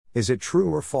Is it true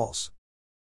or false?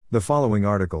 The following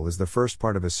article is the first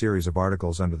part of a series of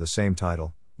articles under the same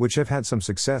title, which have had some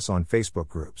success on Facebook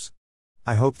groups.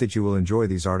 I hope that you will enjoy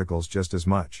these articles just as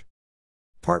much.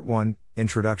 Part 1,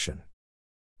 Introduction.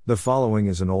 The following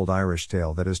is an old Irish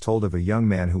tale that is told of a young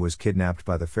man who was kidnapped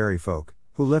by the fairy folk,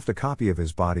 who left a copy of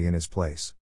his body in his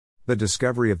place. The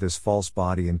discovery of this false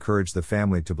body encouraged the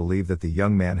family to believe that the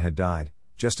young man had died,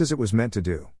 just as it was meant to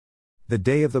do. The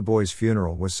day of the boy's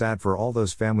funeral was sad for all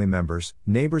those family members,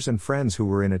 neighbors and friends who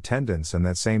were in attendance, and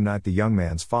that same night the young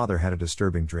man's father had a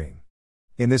disturbing dream.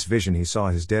 In this vision he saw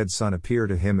his dead son appear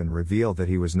to him and reveal that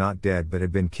he was not dead but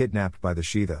had been kidnapped by the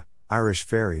Síoda, Irish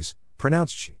fairies,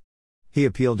 pronounced she. He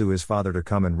appealed to his father to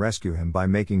come and rescue him by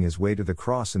making his way to the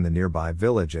cross in the nearby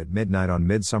village at midnight on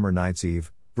Midsummer Night's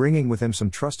Eve, bringing with him some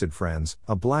trusted friends,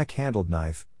 a black-handled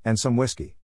knife, and some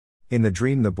whiskey. In the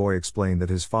dream the boy explained that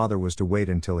his father was to wait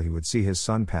until he would see his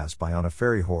son pass by on a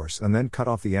fairy horse and then cut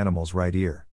off the animal's right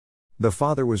ear. The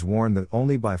father was warned that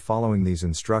only by following these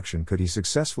instructions could he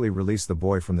successfully release the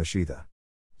boy from the Síoda.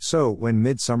 So, when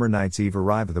Midsummer Night's Eve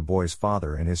arrived, the boy's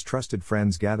father and his trusted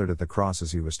friends gathered at the cross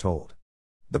as he was told.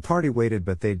 The party waited,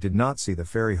 but they did not see the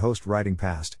fairy host riding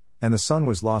past, and the son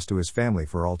was lost to his family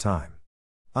for all time.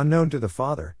 Unknown to the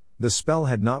father, the spell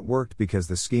had not worked because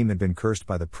the scheme had been cursed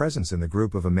by the presence in the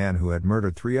group of a man who had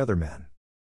murdered 3 other men.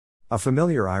 A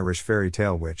familiar Irish fairy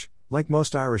tale which, like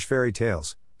most Irish fairy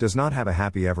tales, does not have a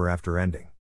happy ever after ending.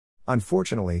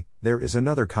 Unfortunately, there is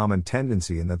another common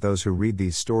tendency in that those who read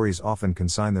these stories often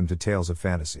consign them to tales of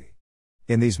fantasy.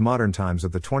 In these modern times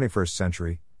of the 21st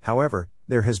century, however,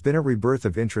 there has been a rebirth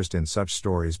of interest in such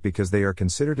stories because they are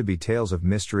considered to be tales of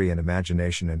mystery and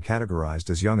imagination and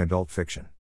categorized as young adult fiction.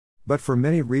 But for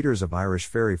many readers of Irish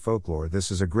fairy folklore, this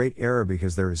is a great error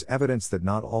because there is evidence that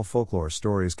not all folklore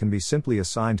stories can be simply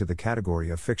assigned to the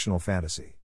category of fictional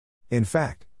fantasy. In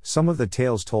fact, some of the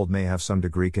tales told may have some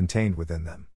degree contained within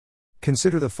them.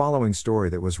 Consider the following story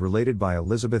that was related by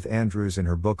Elizabeth Andrews in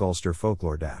her book Ulster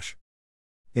Folklore.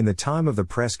 In the time of the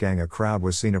press gang, a crowd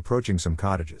was seen approaching some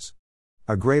cottages.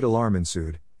 A great alarm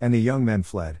ensued, and the young men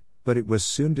fled, but it was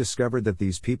soon discovered that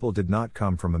these people did not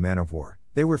come from a man of war,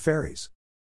 they were fairies.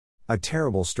 A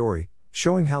terrible story,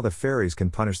 showing how the fairies can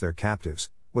punish their captives,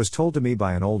 was told to me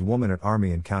by an old woman at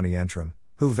Army in County Antrim,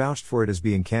 who vouched for it as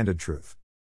being candid truth.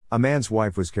 A man's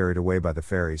wife was carried away by the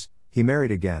fairies, he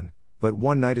married again, but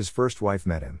one night his first wife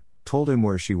met him, told him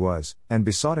where she was, and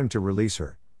besought him to release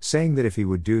her, saying that if he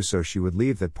would do so she would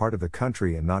leave that part of the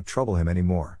country and not trouble him any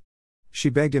more. She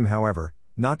begged him, however,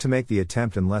 not to make the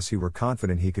attempt unless he were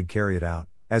confident he could carry it out,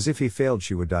 as if he failed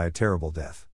she would die a terrible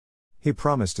death. He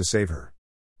promised to save her.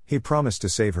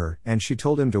 And she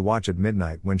told him to watch at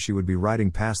midnight when she would be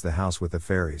riding past the house with the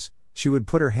fairies. She would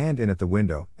put her hand in at the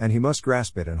window, and he must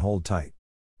grasp it and hold tight.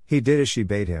 He did as she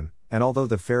bade him, and although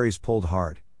the fairies pulled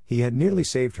hard, he had nearly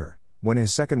saved her, when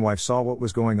his second wife saw what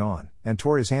was going on, and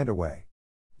tore his hand away.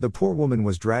 The poor woman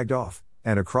was dragged off,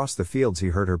 and across the fields he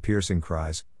heard her piercing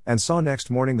cries, and saw next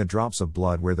morning the drops of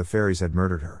blood where the fairies had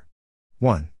murdered her.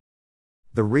 1.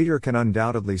 The reader can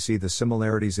undoubtedly see the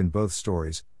similarities in both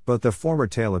stories, but the former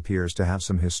tale appears to have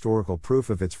some historical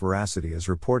proof of its veracity as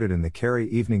reported in the Kerry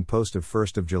Evening Post of 1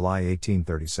 July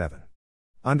 1837.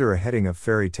 Under a heading of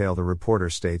fairy tale, the reporter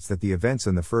states that the events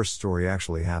in the first story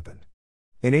actually happened.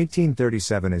 In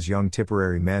 1837, as young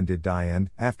Tipperary man did die, and,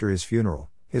 after his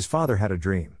funeral, his father had a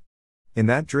dream. In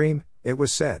that dream, it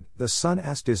was said, the son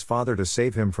asked his father to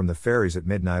save him from the fairies at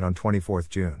midnight on 24th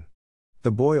June.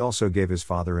 The boy also gave his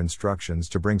father instructions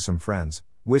to bring some friends,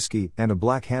 whiskey, and a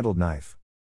black-handled knife.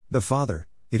 The father,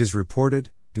 it is reported,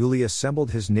 duly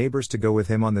assembled his neighbors to go with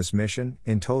him on this mission,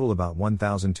 in total about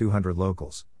 1,200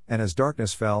 locals, and as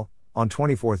darkness fell, on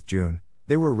 24th June,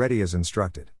 they were ready as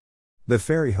instructed. The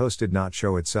fairy host did not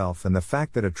show itself, and the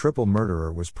fact that a triple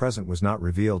murderer was present was not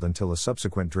revealed until a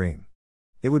subsequent dream.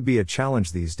 It would be a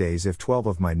challenge these days if 12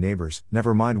 of my neighbors,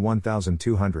 never mind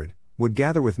 1,200, would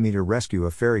gather with me to rescue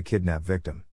a fairy kidnap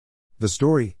victim. The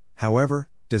story, however,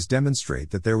 does demonstrate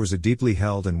that there was a deeply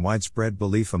held and widespread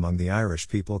belief among the Irish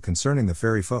people concerning the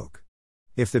fairy folk.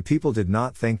 If the people did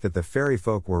not think that the fairy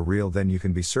folk were real, then you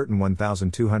can be certain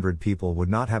 1,200 people would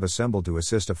not have assembled to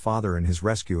assist a father in his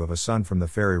rescue of a son from the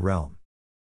fairy realm.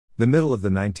 The middle of the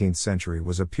 19th century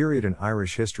was a period in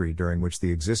Irish history during which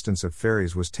the existence of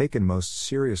fairies was taken most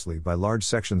seriously by large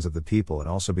sections of the people and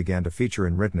also began to feature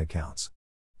in written accounts.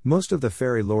 Most of the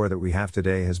fairy lore that we have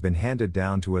today has been handed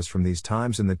down to us from these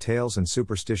times in the tales and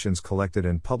superstitions collected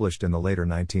and published in the later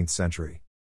 19th century.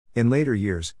 In later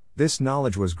years, this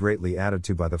knowledge was greatly added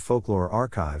to by the folklore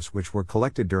archives, which were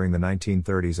collected during the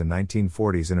 1930s and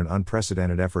 1940s in an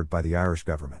unprecedented effort by the Irish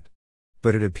government.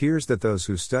 but it appears that those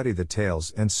who study the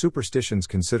tales and superstitions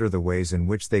consider the ways in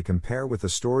which they compare with the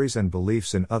stories and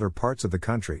beliefs in other parts of the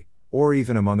country, or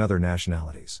even among other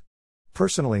nationalities.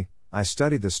 Personally, I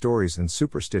study the stories and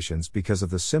superstitions because of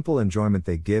the simple enjoyment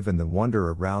they give and the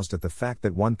wonder aroused at the fact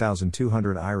that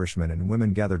 1,200 Irishmen and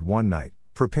women gathered one night,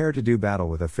 prepared to do battle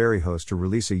with a fairy host to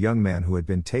release a young man who had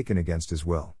been taken against his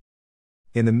will.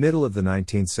 In the middle of the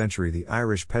 19th century, the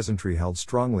Irish peasantry held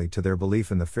strongly to their belief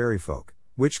in the fairy folk,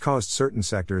 which caused certain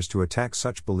sectors to attack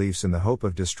such beliefs in the hope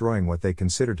of destroying what they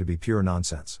considered to be pure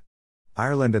nonsense.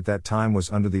 Ireland at that time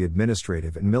was under the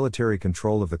administrative and military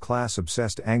control of the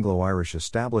class-obsessed Anglo-Irish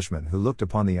establishment who looked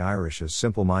upon the Irish as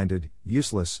simple-minded,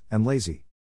 useless, and lazy.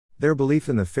 Their belief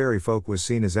in the fairy folk was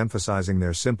seen as emphasizing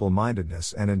their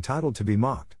simple-mindedness and entitled to be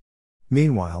mocked.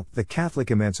 Meanwhile, the Catholic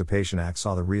Emancipation Act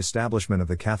saw the re-establishment of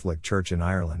the Catholic Church in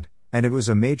Ireland, and it was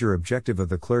a major objective of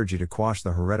the clergy to quash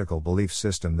the heretical belief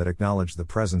system that acknowledged the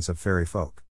presence of fairy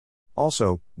folk.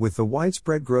 Also, with the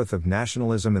widespread growth of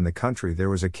nationalism in the country, there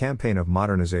was a campaign of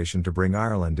modernization to bring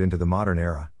Ireland into the modern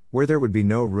era, where there would be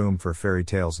no room for fairy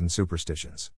tales and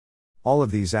superstitions. All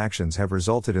of these actions have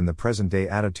resulted in the present-day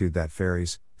attitude that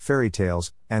fairies, fairy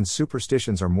tales, and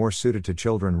superstitions are more suited to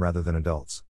children rather than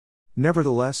adults.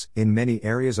 Nevertheless, in many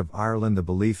areas of Ireland, the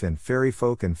belief in fairy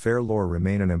folk and fair lore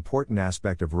remain an important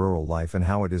aspect of rural life and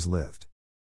how it is lived.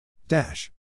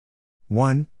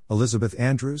 1. Elizabeth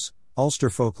Andrews, Ulster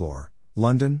Folklore,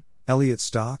 London, Elliot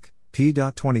Stock, p.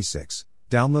 26,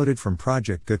 downloaded from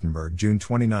Project Gutenberg June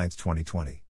 29, 2020.